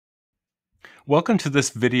Welcome to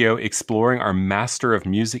this video exploring our Master of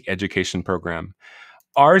Music Education program.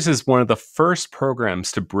 Ours is one of the first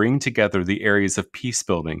programs to bring together the areas of peace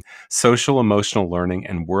building, social emotional learning,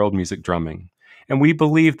 and world music drumming. And we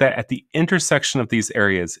believe that at the intersection of these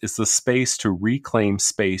areas is the space to reclaim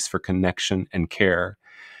space for connection and care.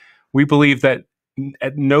 We believe that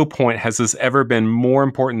at no point has this ever been more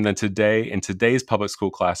important than today in today's public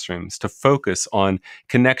school classrooms to focus on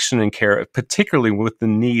connection and care, particularly with the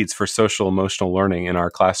needs for social emotional learning in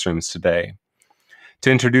our classrooms today.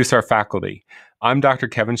 To introduce our faculty, I'm Dr.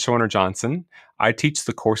 Kevin Schorner Johnson. I teach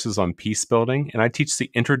the courses on peace building, and I teach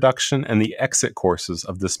the introduction and the exit courses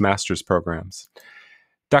of this master's programs.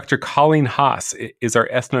 Dr. Colleen Haas is our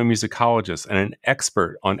ethnomusicologist and an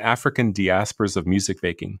expert on African diasporas of music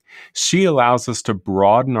making. She allows us to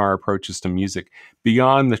broaden our approaches to music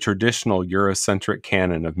beyond the traditional Eurocentric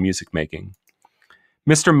canon of music making.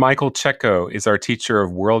 Mr. Michael Checco is our teacher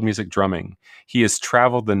of world music drumming. He has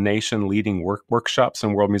traveled the nation leading workshops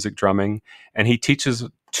in world music drumming, and he teaches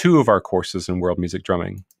 2 of our courses in world music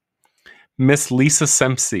drumming. Miss Lisa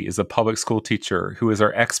Sempsey is a public school teacher who is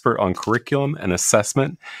our expert on curriculum and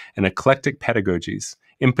assessment and eclectic pedagogies,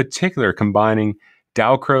 in particular combining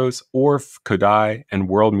Dalcroze, Orff, Kodai, and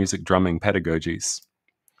world music drumming pedagogies.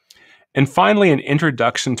 And finally, an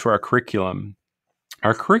introduction to our curriculum.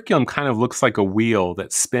 Our curriculum kind of looks like a wheel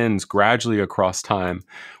that spins gradually across time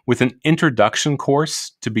with an introduction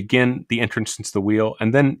course to begin the entrance into the wheel.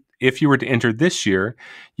 And then if you were to enter this year,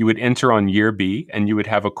 you would enter on year B and you would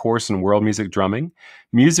have a course in world music drumming,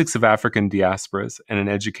 musics of African diasporas, and an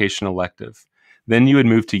education elective. Then you would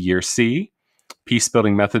move to year C, peace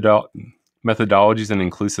building methodologies and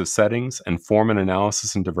inclusive settings, and form and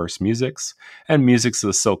analysis in diverse musics, and musics of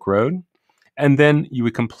the Silk Road. And then you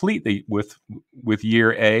would complete with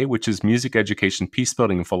year A, which is music education, peace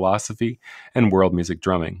building and philosophy, and world music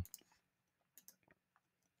drumming.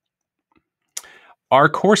 Our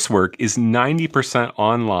coursework is 90%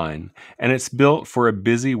 online, and it's built for a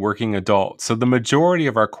busy working adult. So the majority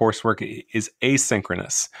of our coursework is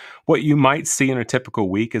asynchronous. What you might see in a typical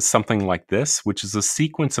week is something like this, which is a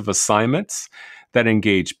sequence of assignments that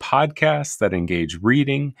engage podcasts, that engage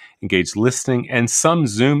reading, engage listening, and some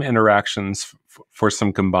Zoom interactions for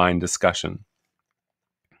some combined discussion.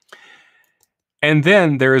 And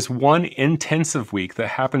then there is one intensive week that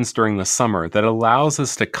happens during the summer that allows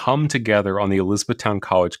us to come together on the Elizabethtown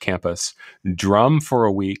College campus, drum for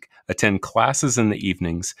a week, attend classes in the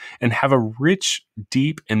evenings, and have a rich,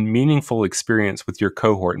 deep, and meaningful experience with your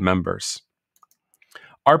cohort members.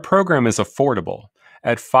 Our program is affordable.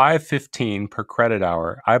 At $5.15 per credit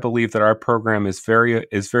hour, I believe that our program is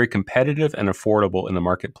very competitive and affordable in the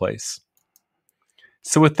marketplace.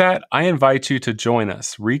 So with that, I invite you to join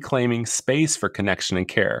us, reclaiming space for connection and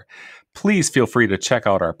care. Please feel free to check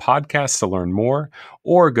out our podcast to learn more,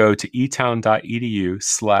 or go to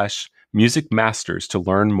etown.edu/musicmasters to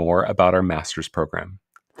learn more about our master's program.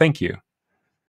 Thank you.